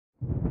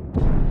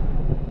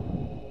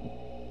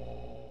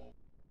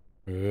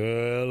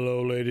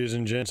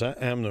and gents, I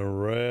am the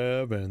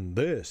Rev, and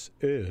this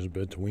is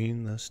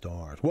Between the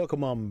Stars.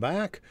 Welcome on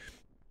back.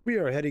 We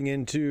are heading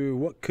into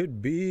what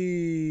could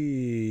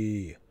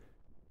be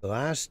the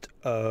last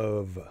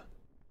of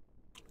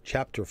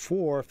Chapter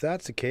 4. If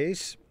that's the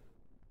case,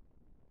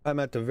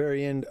 I'm at the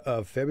very end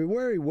of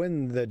February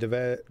when the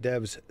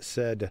devs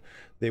said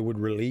they would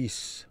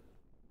release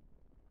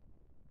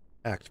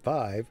Act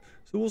 5.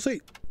 So we'll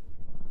see.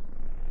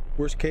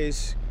 Worst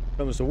case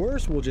comes to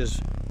worst, we'll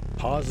just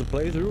pause the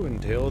playthrough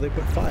until they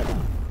put 5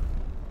 on.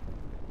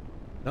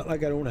 Not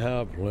like I don't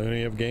have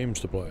plenty of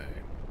games to play.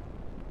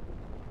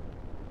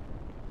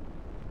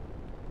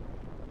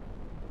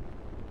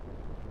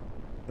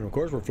 And of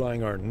course, we're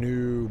flying our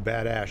new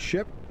badass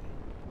ship.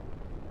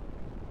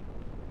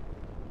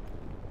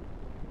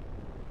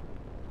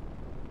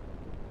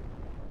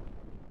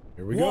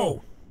 Here we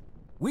go.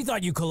 We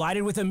thought you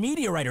collided with a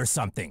meteorite or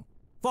something.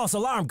 False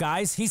alarm,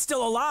 guys. He's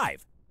still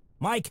alive.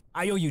 Mike,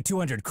 I owe you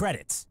 200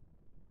 credits.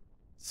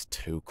 It's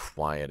too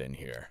quiet in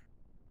here.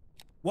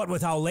 What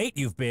with how late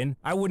you've been,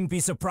 I wouldn't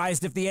be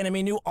surprised if the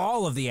enemy knew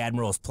all of the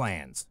Admiral's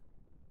plans.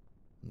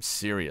 I'm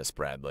serious,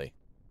 Bradley.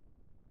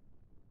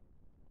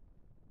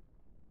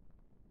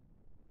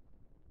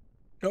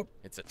 Nope.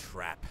 It's a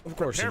trap. Of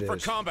course it is. Prepare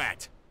for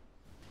combat.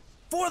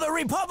 For the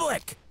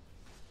Republic!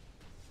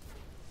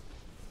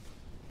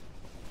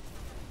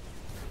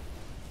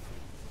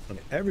 And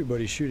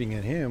everybody's shooting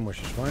at him,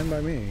 which is fine by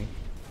me.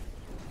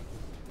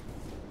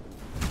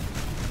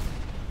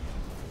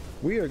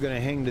 We are going to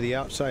hang to the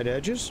outside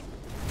edges.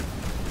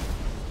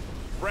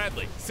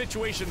 Bradley,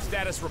 situation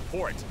status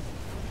report.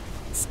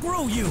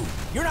 Screw you!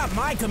 You're not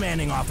my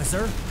commanding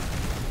officer!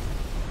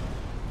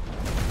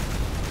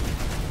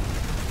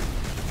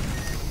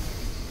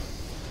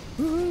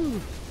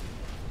 Woohoo!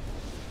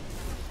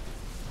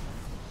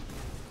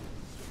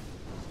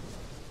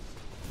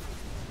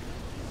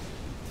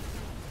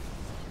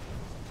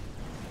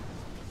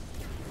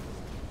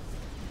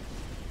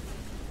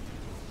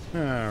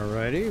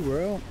 Alrighty,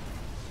 well,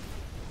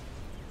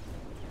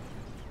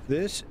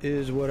 this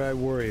is what I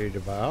worried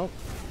about.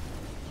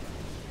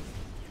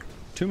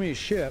 Too many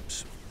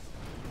ships.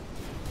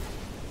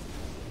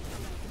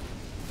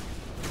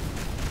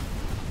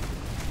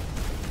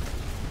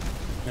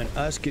 And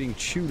us getting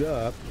chewed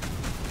up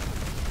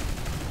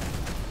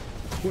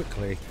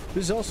quickly.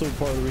 This is also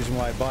part of the reason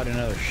why I bought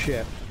another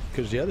ship,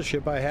 because the other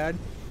ship I had,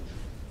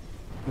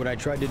 when I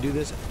tried to do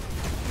this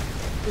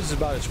is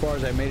about as far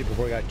as I made it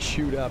before I got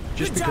chewed up,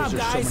 just because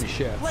there's so many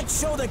ships. Let's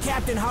show the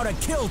captain how to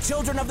kill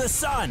children of the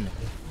sun!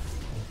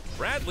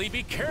 Bradley,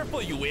 be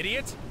careful, you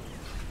idiot!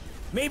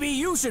 Maybe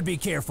you should be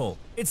careful.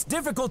 It's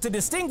difficult to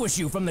distinguish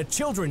you from the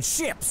children's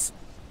ships.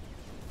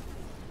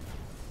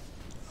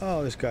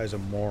 Oh, this guy's a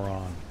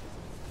moron.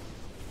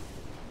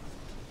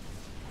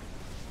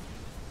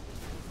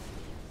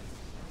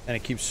 And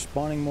it keeps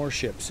spawning more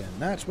ships in.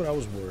 That's what I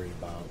was worried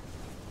about.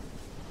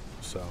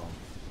 So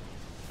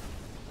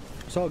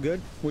it's all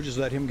good. We'll just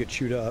let him get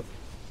chewed up.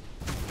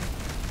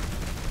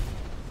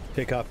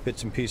 Take off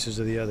bits and pieces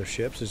of the other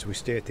ships as we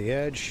stay at the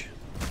edge.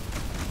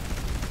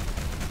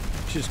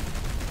 Just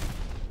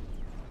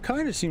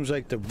kind of seems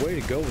like the way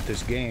to go with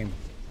this game.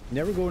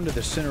 Never go into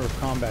the center of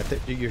combat.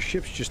 That your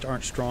ships just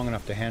aren't strong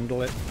enough to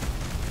handle it.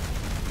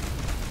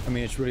 I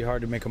mean, it's really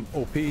hard to make them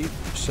OP,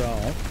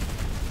 so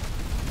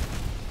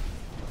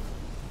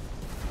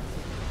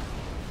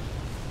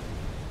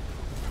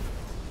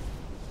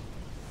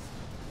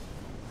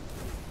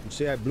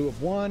see, I blew up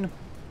one,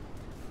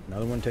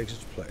 another one takes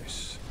its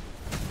place.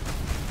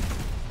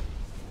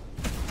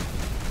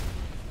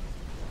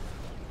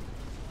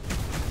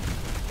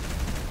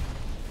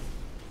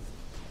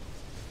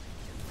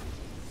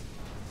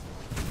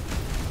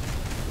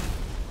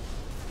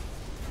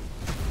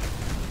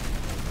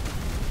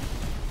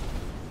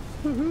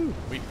 Woohoo!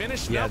 We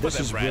finished Yeah, up this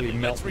with is them, Bradley.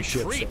 really Let's melting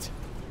ships. retreat.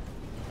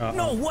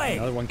 No way!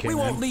 Another one came we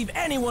won't in. leave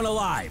anyone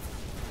alive!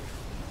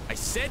 I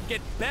said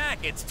get back.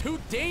 It's too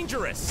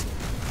dangerous.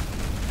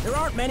 There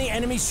aren't many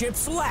enemy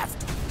ships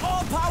left!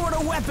 All power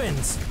to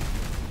weapons!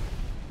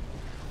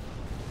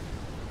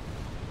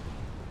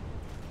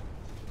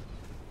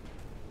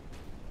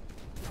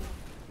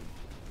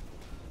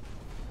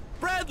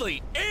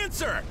 Bradley,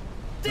 answer!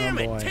 Damn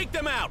Oh, boy. it! Take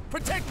them out!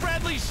 Protect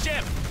Bradley's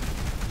ship!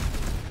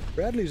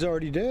 Bradley's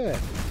already dead.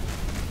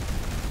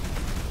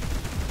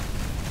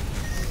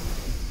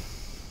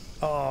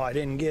 Oh, I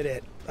didn't get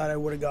it. Thought I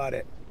would have got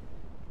it.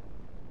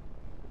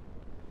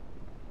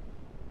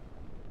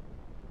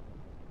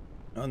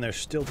 Oh, and there's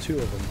still 2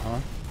 of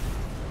them,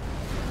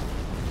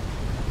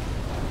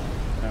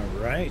 huh? All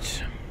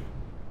right.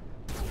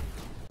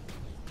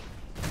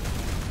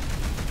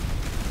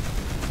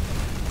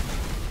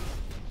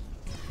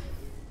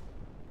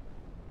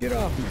 Get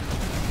off me.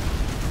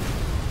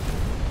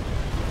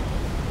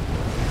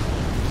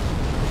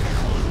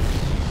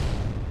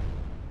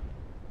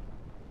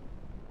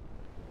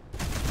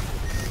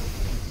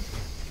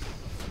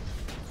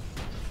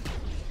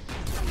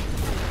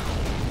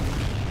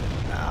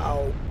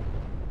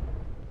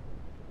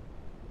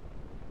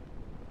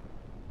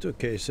 It's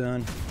okay,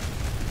 son.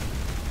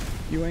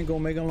 You ain't gonna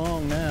make it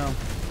long now.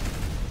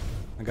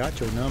 I got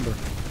your number.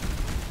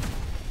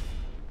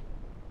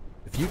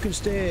 If you can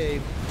stay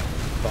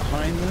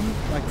behind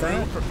them like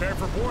that. Crew, prepare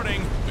for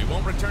boarding. We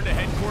won't return to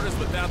headquarters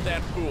without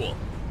that fool.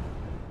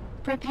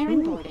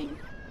 Preparing boarding.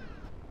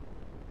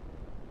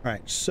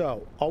 Alright,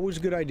 so, always a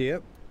good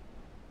idea.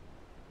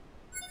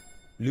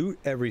 Loot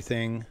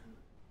everything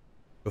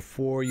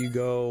before you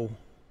go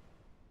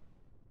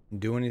and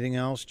do anything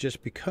else,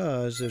 just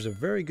because there's a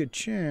very good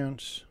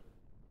chance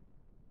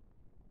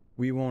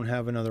we won't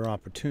have another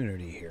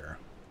opportunity here.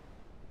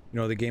 You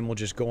know, the game will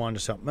just go on to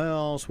something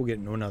else, we'll get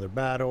into another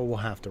battle, we'll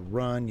have to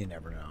run, you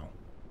never know.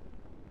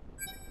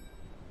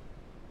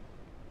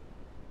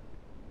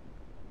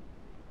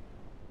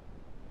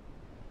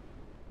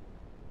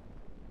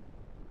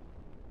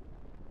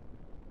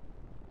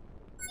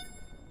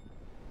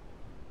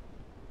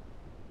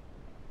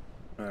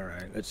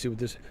 Alright, let's see what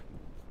this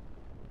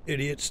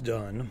idiot's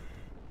done.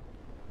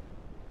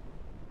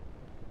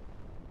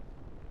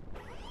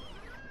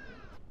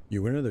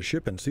 You enter the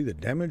ship and see the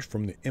damage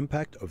from the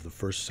impact of the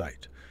first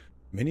sight.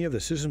 Many of the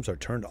systems are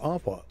turned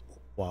off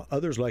while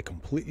others lie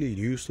completely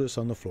useless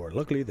on the floor.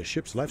 Luckily, the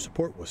ship's life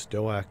support was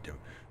still active.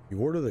 You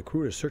order the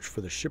crew to search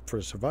for the ship for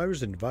the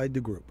survivors and divide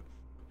the group.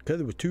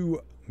 Together with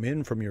 2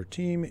 men from your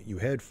team, you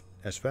head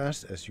as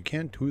fast as you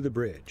can to the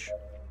bridge.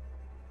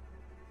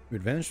 You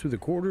advance through the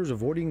corridors,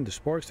 avoiding the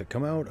sparks that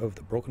come out of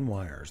the broken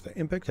wires. The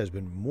impact has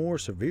been more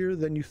severe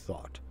than you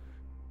thought.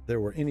 If there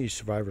were any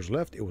survivors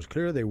left, it was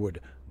clear they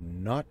would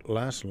not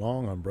last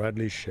long on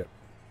Bradley's ship.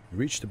 You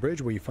reach the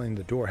bridge where you find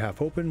the door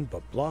half open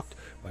but blocked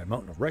by a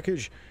mountain of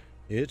wreckage.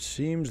 It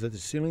seems that the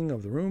ceiling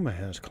of the room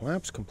has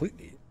collapsed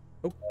completely.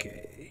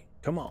 Okay,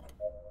 come on,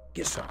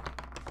 get some.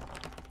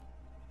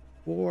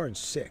 4 and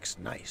 6,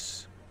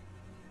 nice.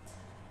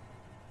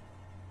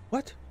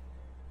 What?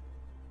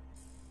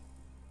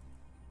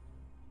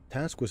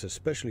 Task was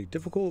especially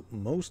difficult.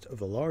 Most of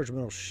the large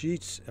metal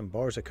sheets and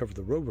bars that covered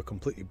the road were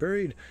completely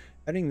buried,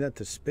 adding that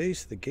the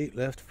space the gate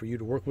left for you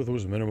to work with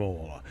was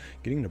minimal.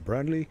 Getting to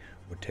Bradley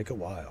would take a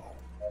while.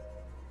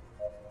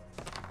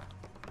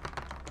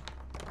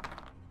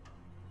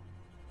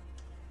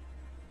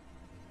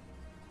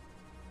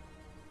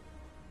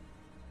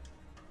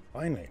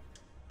 Finally,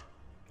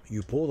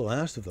 you pull the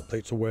last of the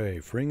plates away,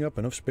 freeing up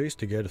enough space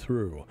to get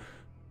through.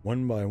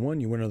 One by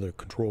one, you enter the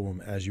control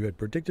room. As you had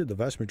predicted, the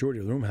vast majority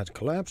of the room has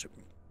collapsed,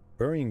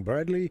 burying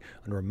Bradley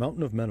under a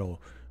mountain of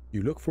metal.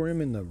 You look for him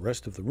in the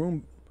rest of the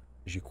room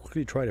as you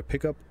quickly try to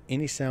pick up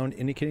any sound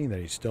indicating that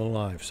he's still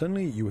alive.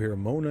 Suddenly, you hear a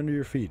moan under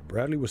your feet.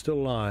 Bradley was still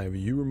alive.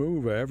 You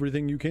remove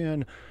everything you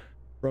can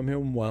from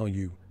him while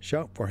you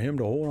shout for him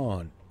to hold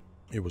on.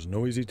 It was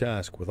no easy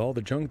task. With all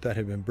the junk that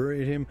had been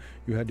buried him,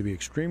 you had to be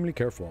extremely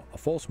careful. A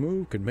false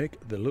move could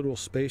make the little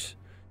space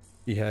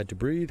he had to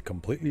breathe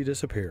completely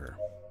disappear.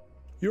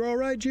 You're all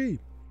right, G.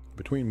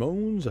 Between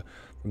moans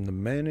from the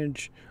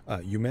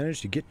you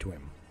managed to get to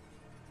him.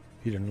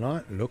 He did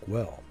not look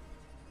well.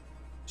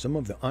 Some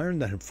of the iron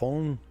that had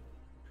fallen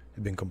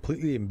had been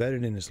completely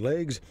embedded in his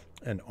legs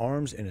and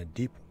arms in a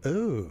deep...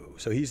 Oh,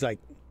 so he's like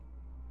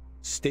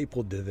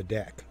stapled to the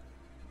deck.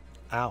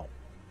 Ow.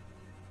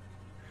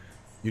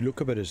 You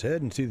look up at his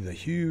head and see the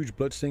huge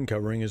bloodstain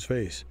covering his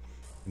face.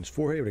 In his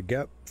forehead, a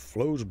gap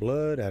flows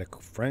blood at a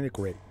frantic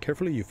rate.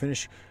 Carefully, you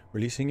finish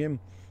releasing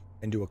him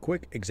and do a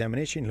quick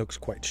examination. He looks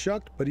quite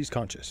shocked, but he's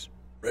conscious.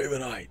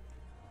 Ravenite,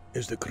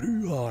 is the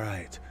crew all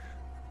right?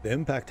 The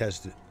impact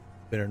has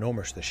been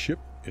enormous. The ship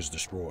is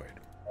destroyed.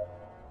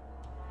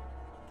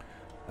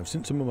 I've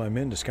sent some of my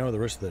men to scour the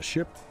rest of the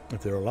ship.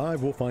 If they're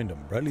alive, we'll find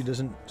them. Bradley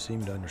doesn't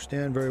seem to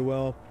understand very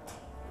well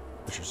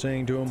what you're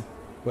saying to him.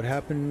 What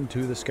happened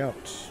to the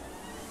scouts?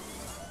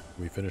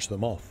 We finished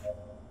them off.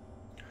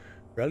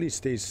 Bradley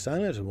stays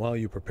silent while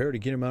you prepare to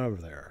get him out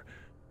of there.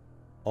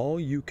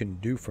 All you can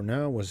do for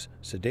now was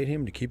sedate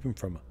him to keep him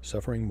from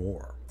suffering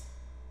more.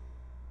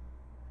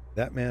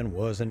 That man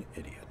was an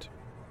idiot.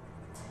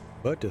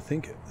 But to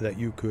think that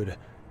you could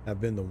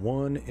have been the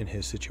one in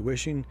his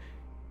situation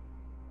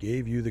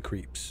gave you the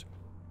creeps.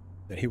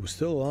 That he was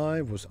still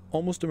alive was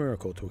almost a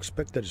miracle. To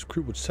expect that his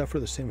crew would suffer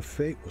the same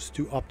fate was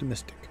too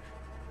optimistic.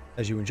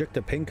 As you inject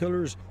the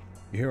painkillers,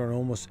 you hear an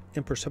almost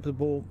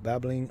imperceptible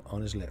babbling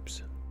on his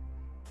lips.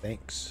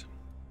 Thanks.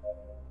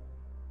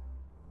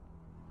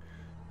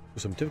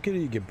 With some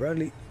difficulty, you get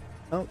Bradley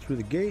out through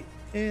the gate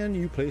and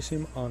you place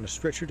him on a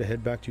stretcher to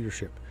head back to your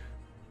ship.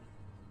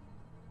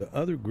 The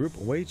other group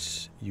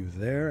awaits you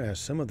there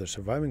as some of the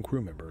surviving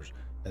crew members.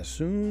 As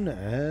soon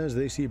as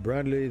they see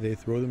Bradley, they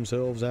throw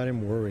themselves at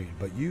him worried,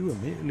 but you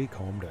immediately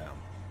calm down.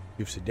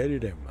 You've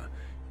sedated him.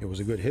 It was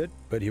a good hit,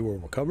 but he will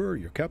recover.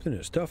 Your captain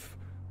is tough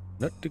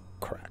nut to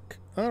crack.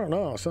 I don't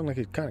know, it sounded like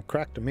it kind of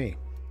cracked to me.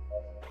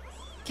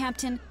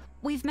 Captain,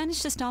 we've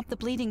managed to stop the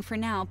bleeding for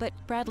now, but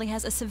Bradley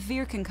has a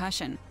severe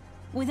concussion.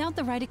 Without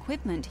the right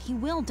equipment, he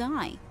will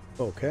die.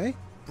 Okay.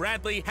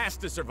 Bradley has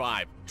to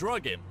survive.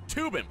 Drug him,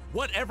 tube him,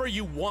 whatever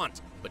you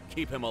want, but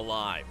keep him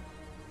alive.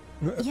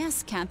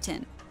 Yes,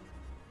 Captain.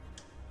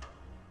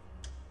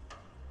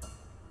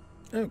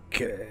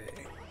 Okay.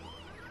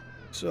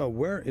 So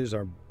where is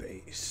our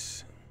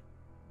base?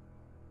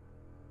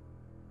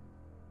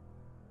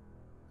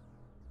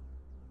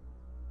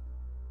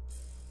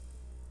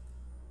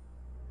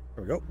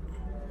 There we go.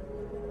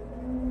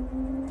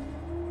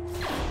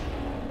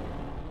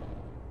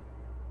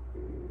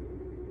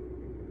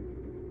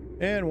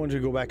 And once we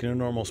go back into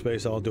normal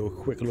space, I'll do a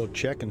quick little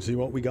check and see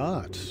what we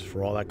got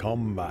for all that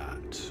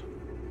combat.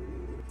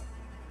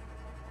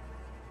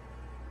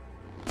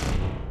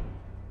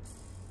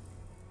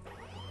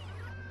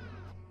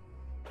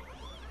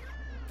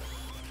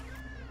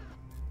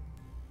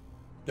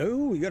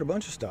 Oh, we got a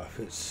bunch of stuff.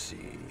 Let's see.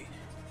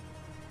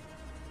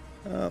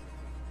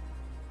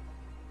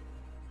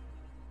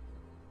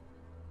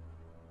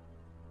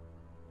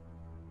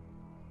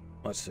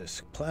 What's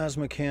this?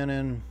 Plasma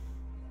cannon.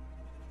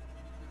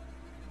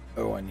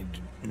 Oh, I need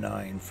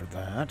 9 for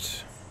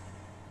that.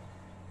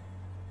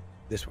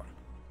 This one.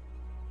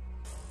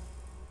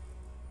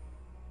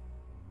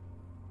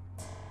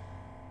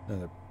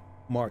 Another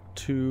Mark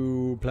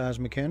II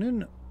plasma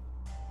cannon.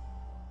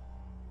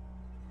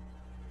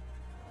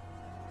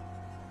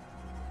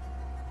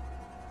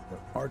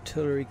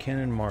 Artillery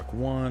cannon Mark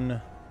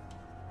I.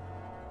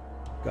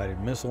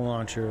 Guided missile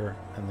launcher,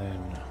 and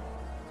then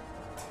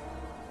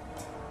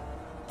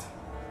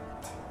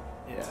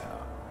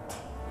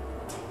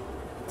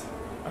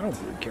I don't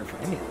really care for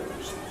any of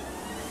those.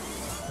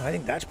 I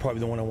think that's probably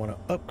the one I want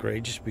to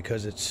upgrade just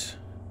because it's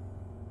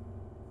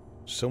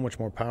so much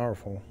more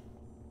powerful.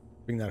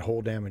 Bring that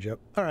whole damage up.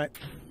 All right.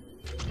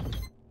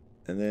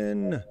 And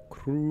then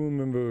crew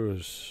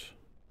members.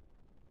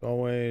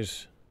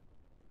 Always.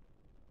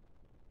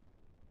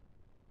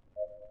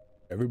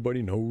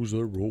 Everybody knows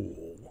their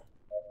role.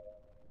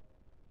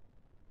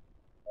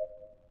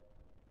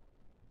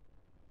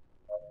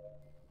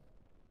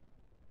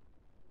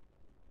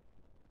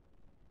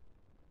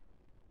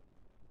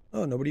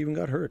 Oh, nobody even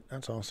got hurt.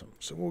 That's awesome.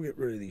 So we'll get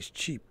rid of these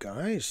cheap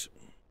guys.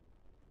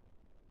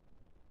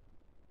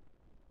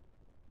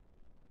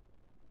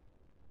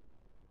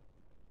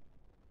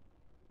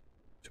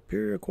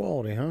 Superior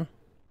quality, huh?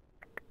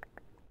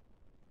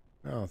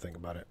 I'll think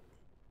about it.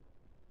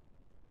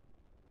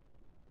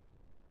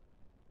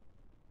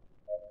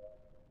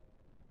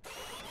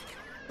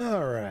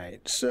 All right.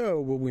 So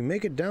will we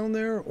make it down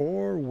there,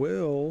 or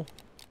will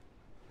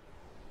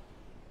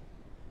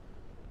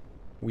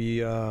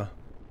we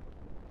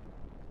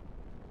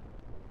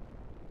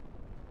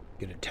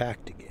get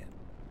attacked again?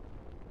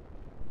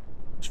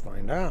 Let's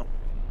find out.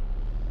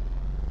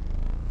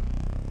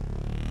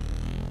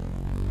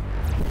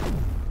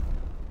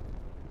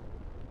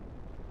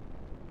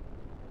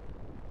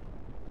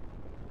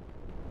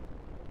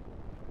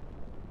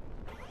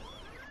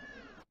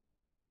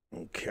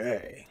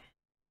 Okay.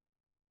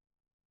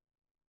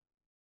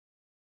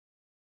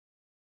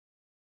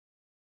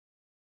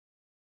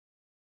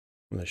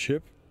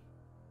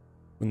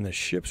 When the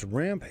ship's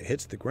ramp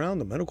hits the ground,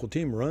 the medical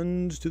team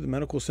runs to the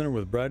medical center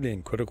with Bradley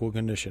in critical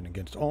condition.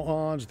 Against all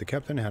odds, the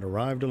captain had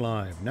arrived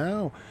alive.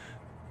 Now,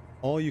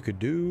 all you could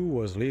do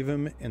was leave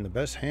him in the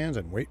best hands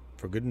and wait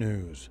for good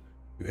news.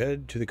 You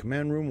head to the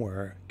command room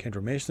where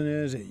Kendra Mason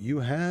is. You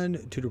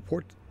had to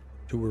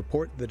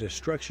report the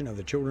destruction of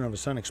the Children of the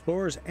Sun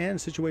explorers and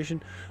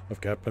situation of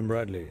Captain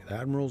Bradley, the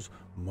Admiral's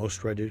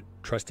most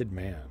trusted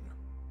man.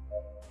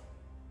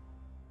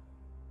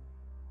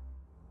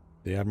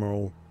 The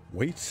Admiral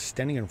waits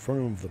standing in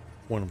front of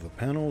one of the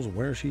panels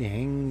where she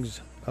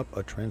hangs up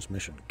a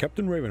transmission.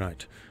 Captain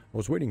Ravenite, I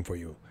was waiting for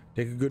you.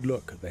 Take a good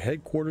look. The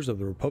headquarters of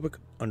the Republic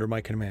under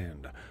my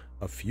command.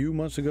 A few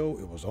months ago,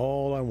 it was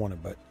all I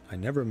wanted, but I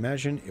never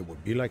imagined it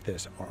would be like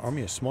this. Our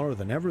army is smaller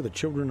than ever. The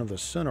Children of the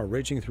Sun are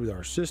raging through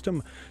our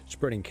system,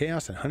 spreading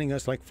chaos and hunting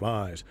us like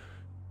flies.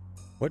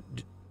 What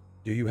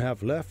do you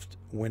have left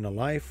when a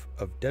life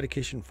of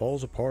dedication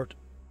falls apart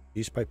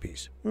piece by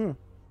piece?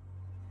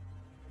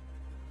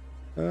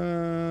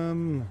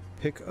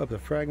 Pick up the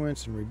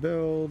fragments and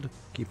rebuild.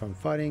 Keep on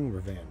fighting.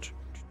 Revenge.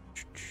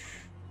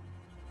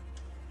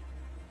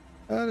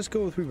 Let's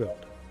go with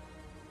rebuild.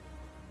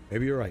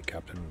 Maybe you're right,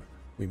 Captain.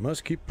 We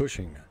must keep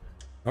pushing.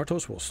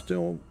 Nartos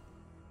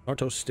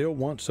still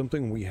wants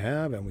something we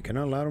have, and we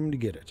cannot allow him to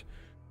get it.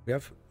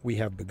 We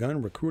have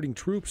begun recruiting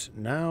troops.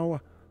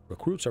 Now,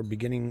 recruits are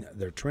beginning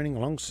their training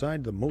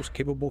alongside the most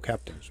capable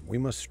captains. We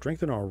must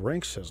strengthen our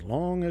ranks as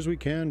long as we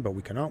can, but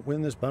we cannot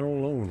win this battle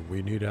alone.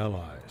 We need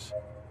allies.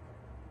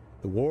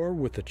 The war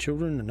with the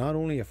children not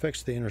only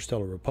affects the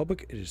Interstellar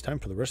Republic, it is time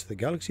for the rest of the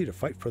galaxy to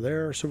fight for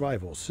their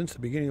survival. Since the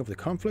beginning of the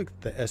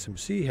conflict, the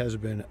SMC has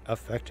been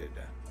affected.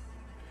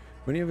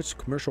 Many of its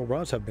commercial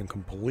routes have been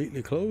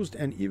completely closed,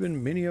 and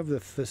even many of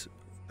the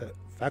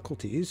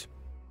facilities,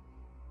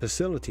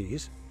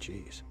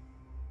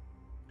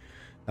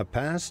 have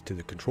passed to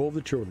the control of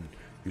the children.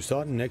 You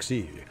saw it in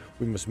XE.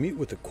 We must meet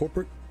with the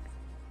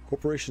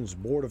corporation's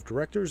board of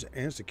directors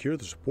and secure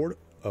the support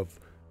of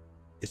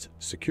its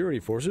security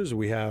forces.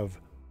 We have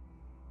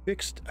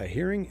fixed a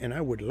hearing, and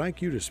I would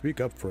like you to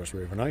speak up for us,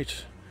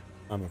 Ravenite.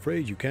 I'm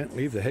afraid you can't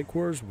leave the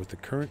headquarters with the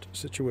current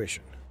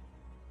situation.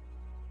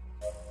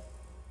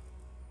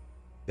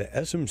 The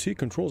SMC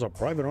controls a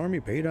private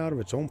army paid out of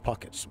its own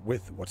pockets.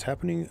 With what's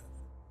happening,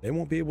 they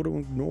won't be able to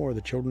ignore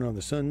the Children of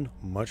the Sun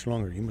much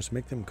longer. You must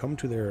make them come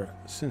to their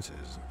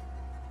senses.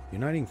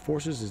 Uniting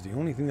forces is the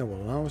only thing that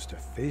will allow us to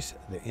face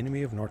the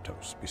enemy of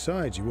Nortos.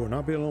 Besides, you will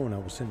not be alone. I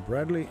will send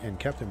Bradley and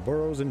Captain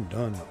Burrows and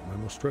Dunn, my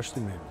most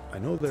trusted men. I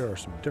know there are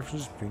some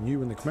differences between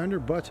you and the commander,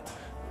 but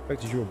the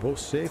fact that you are both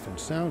safe and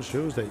sound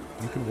shows that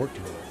you can work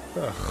together.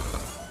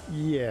 Ugh.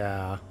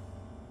 Yeah.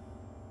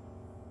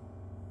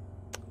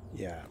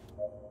 Yeah.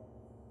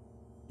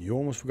 You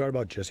almost forgot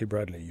about Jesse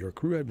Bradley. Your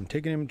crew had been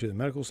taking him to the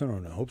medical center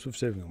in the hopes of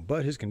saving him,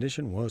 but his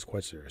condition was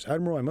quite serious.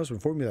 Admiral, I must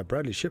inform you that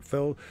Bradley's ship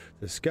fell to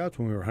the scouts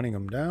when we were hunting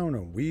him down,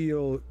 and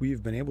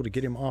we've been able to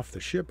get him off the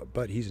ship,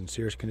 but he's in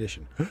serious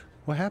condition.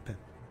 What happened?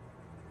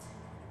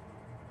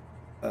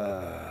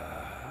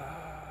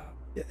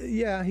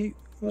 Yeah, he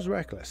was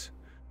reckless.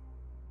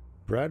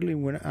 Bradley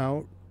went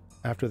out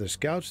after the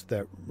scouts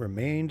that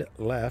remained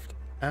left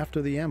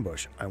after the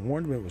ambush. I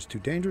warned him it was too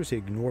dangerous. He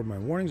ignored my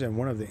warnings, and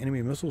one of the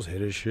enemy missiles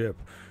hit his ship.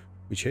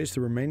 We chased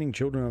the remaining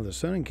children of the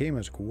sun and came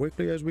as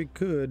quickly as we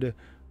could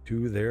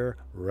to their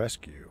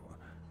rescue.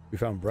 We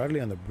found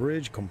Bradley on the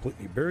bridge,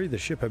 completely buried. The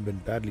ship had been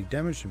badly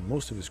damaged, and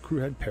most of his crew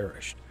had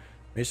perished.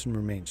 Mason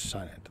remained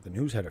silent. The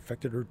news had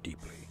affected her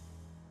deeply.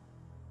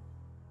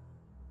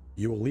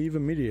 You will leave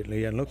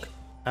immediately and look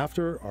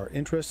after our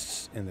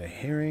interests in the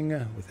hearing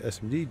with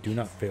SMD. Do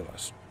not fail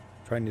us.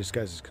 Trying to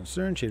disguise his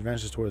concern, she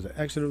advances towards the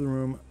exit of the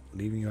room,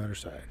 leaving you at her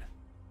side.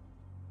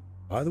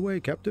 By the way,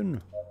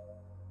 Captain,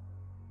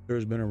 there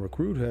has been a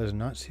recruit who has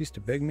not ceased to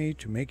beg me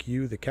to make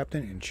you the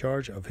captain in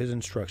charge of his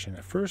instruction.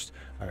 At first,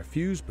 I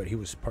refused, but he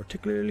was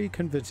particularly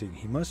convincing.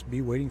 He must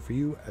be waiting for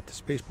you at the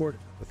spaceport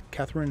with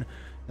Catherine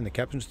and the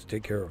captains to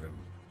take care of him.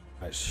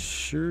 I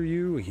assure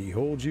you, he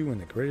holds you in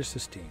the greatest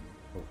esteem.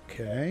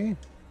 Okay.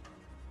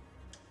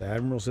 The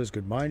Admiral says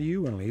goodbye to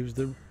you and leaves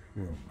the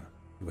room.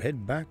 You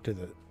head back to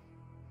the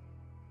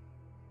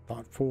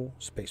thoughtful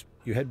space.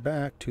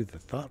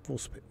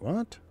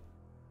 What?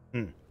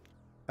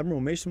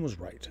 Admiral Mason was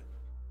right.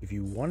 If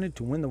you wanted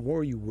to win the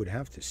war, you would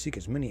have to seek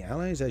as many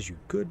allies as you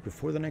could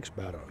before the next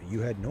battle.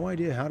 You had no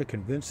idea how to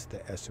convince the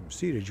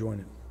SMC to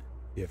join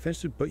the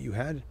offensive, but you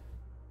had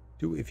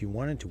to if you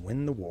wanted to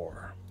win the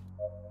war.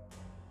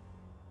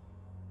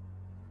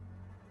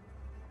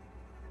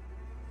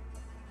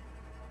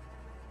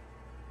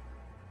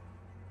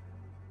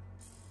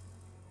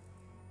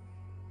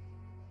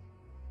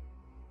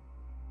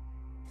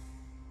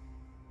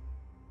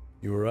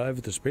 You arrive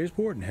at the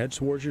spaceport and head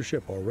towards your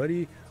ship.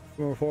 Already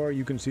from afar,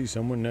 you can see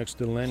someone next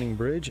to the landing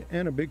bridge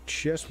and a big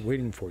chest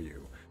waiting for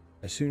you.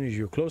 As soon as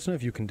you're close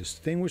enough, you can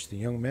distinguish the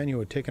young man you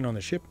had taken on the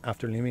ship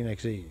after leaving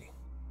XE.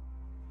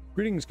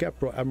 Greetings,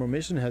 Captain. Admiral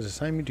Mason has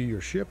assigned me to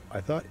your ship.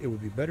 I thought it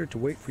would be better to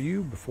wait for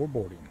you before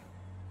boarding.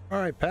 All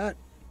right, Pat.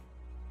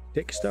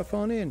 Take stuff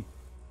on in.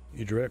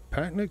 You direct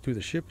Patnick through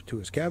the ship to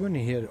his cabin.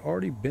 He had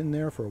already been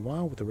there for a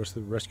while with the rest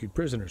of the rescued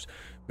prisoners,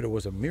 but it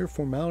was a mere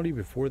formality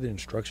before the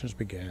instructions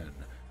began.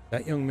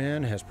 That young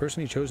man has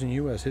personally chosen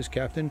you as his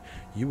captain.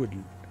 You would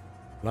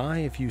lie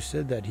if you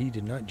said that he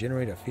did not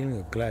generate a feeling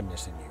of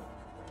gladness in you.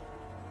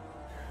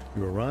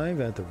 You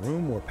arrive at the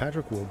room where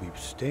Patrick will be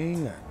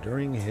staying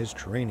during his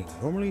training.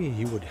 Normally,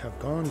 he would have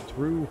gone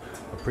through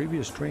a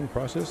previous training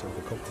process of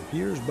a couple of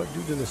years, but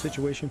due to the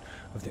situation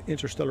of the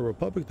Interstellar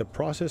Republic, the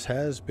process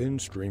has been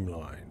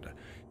streamlined.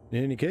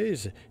 In any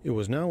case, it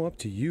was now up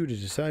to you to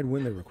decide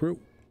when the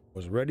recruit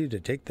was ready to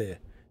take the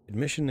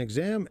admission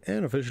exam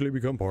and officially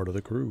become part of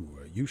the crew.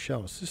 You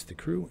shall assist the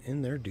crew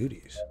in their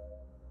duties.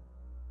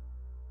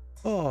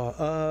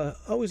 Oh,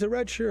 he's a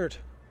red shirt.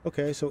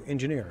 Okay, so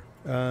engineer.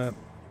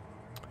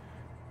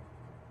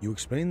 You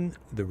explain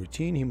the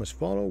routine he must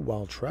follow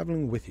while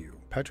traveling with you.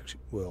 Patrick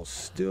will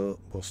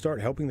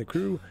start helping the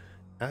crew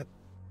at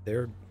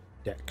their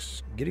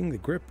decks. Getting the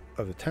grip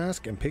of the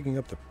task and picking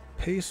up the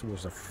pace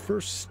was the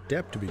first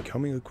step to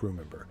becoming a crew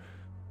member.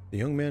 The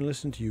young man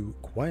listened to you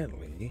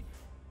quietly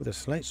with a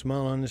slight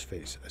smile on his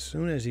face. As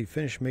soon as he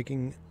finished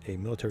making a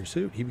military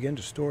suit, he began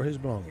to store his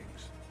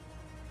belongings.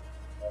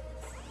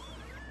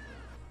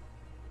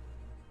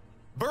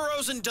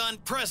 Burrows and Dunn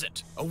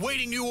present,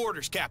 awaiting new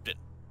orders, Captain.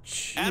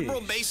 Jeez.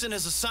 Admiral Mason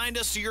has assigned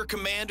us to your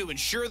command to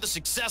ensure the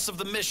success of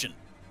the mission.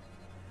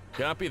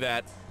 Copy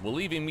that. We'll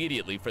leave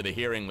immediately for the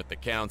hearing with the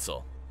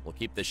Council. We'll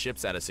keep the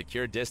ships at a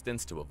secure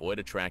distance to avoid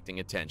attracting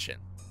attention.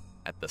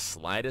 At the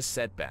slightest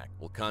setback,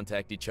 we'll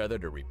contact each other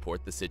to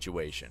report the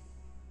situation.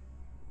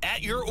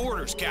 At your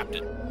orders,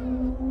 Captain.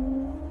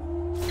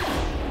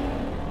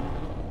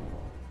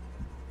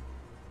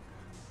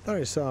 Thought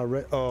I saw a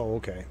red. Oh,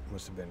 okay.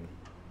 Must have been.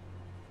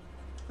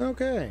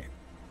 Okay.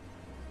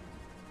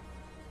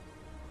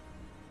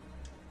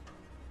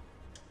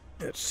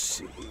 Let's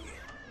see.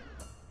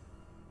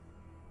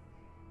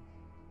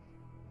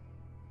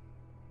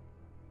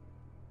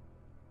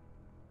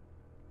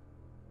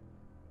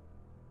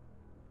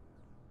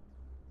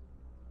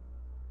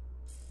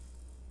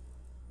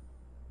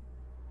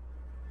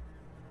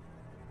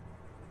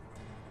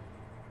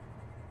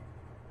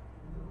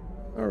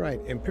 All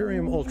right,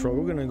 Imperium Ultra.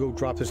 We're gonna go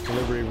drop this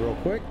delivery real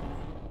quick.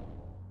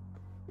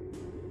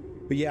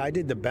 But yeah, I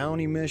did the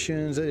bounty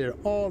missions. I did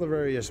all the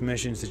various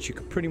missions that you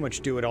could pretty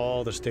much do at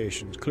all the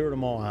stations. Cleared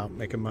them all out,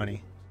 making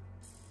money.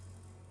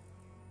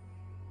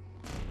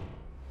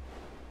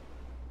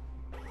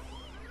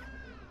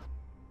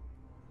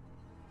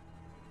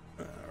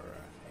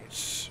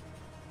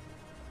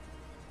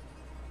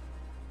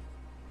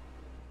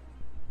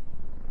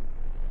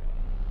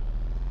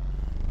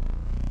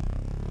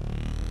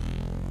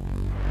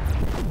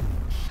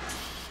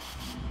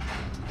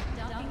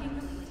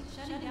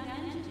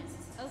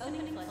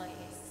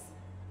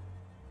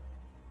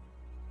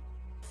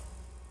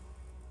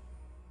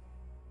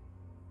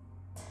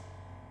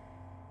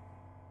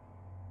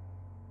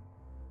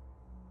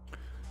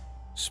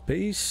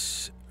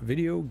 Space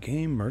video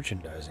game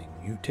merchandising.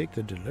 You take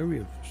the delivery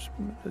of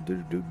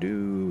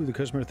the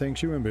customer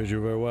thanks you and bids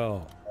you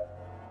farewell.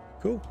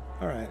 Cool.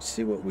 All right,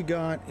 see what we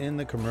got in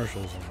the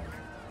commercial zone.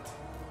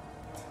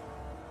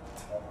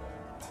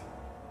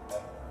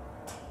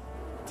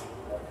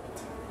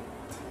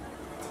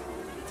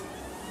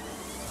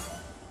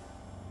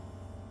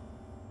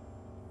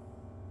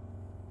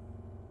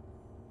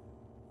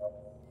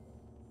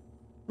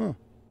 Huh.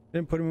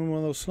 Didn't put him in one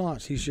of those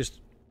slots. He's just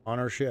on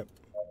our ship.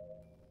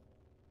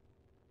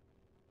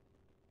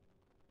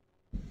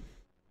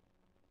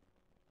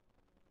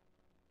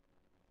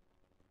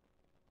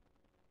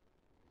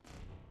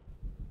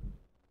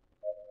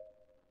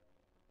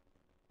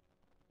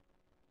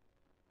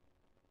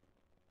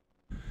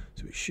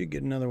 So we should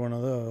get another one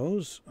of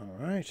those. All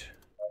right.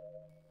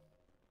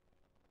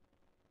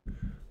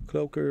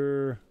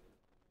 Cloaker.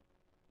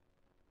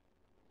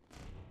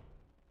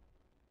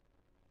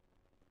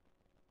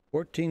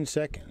 $14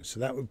 seconds. So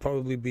that would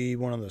probably be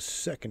one of the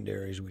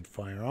secondaries we'd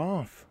fire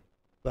off.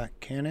 Black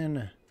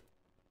cannon.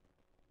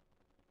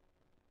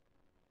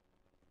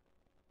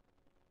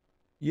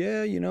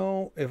 Yeah, you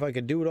know, if I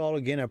could do it all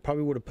again, I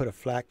probably would have put a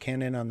flat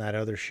cannon on that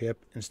other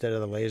ship instead of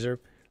the laser.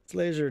 This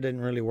laser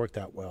didn't really work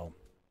that well.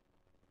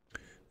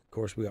 Of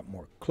course, we got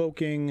more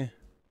cloaking.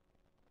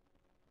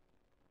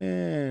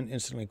 And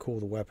instantly cool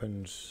the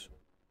weapons.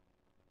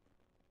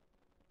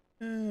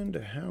 And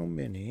how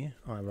many?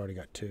 Oh, I've already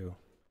got 2.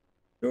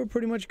 They were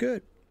pretty much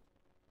good.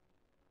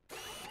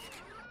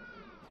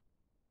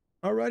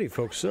 Alrighty,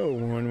 folks. So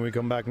when we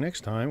come back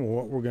next time,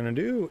 what we're going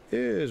to do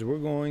is we're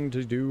going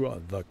to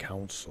do the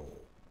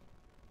council.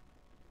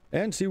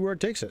 And see where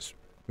it takes us.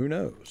 Who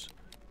knows?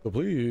 So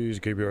please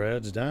keep your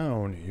heads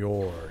down,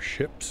 your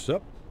ships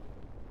up.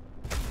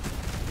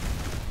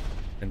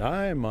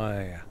 And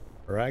my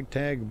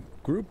ragtag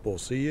group will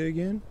see you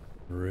again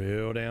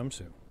real damn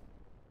soon.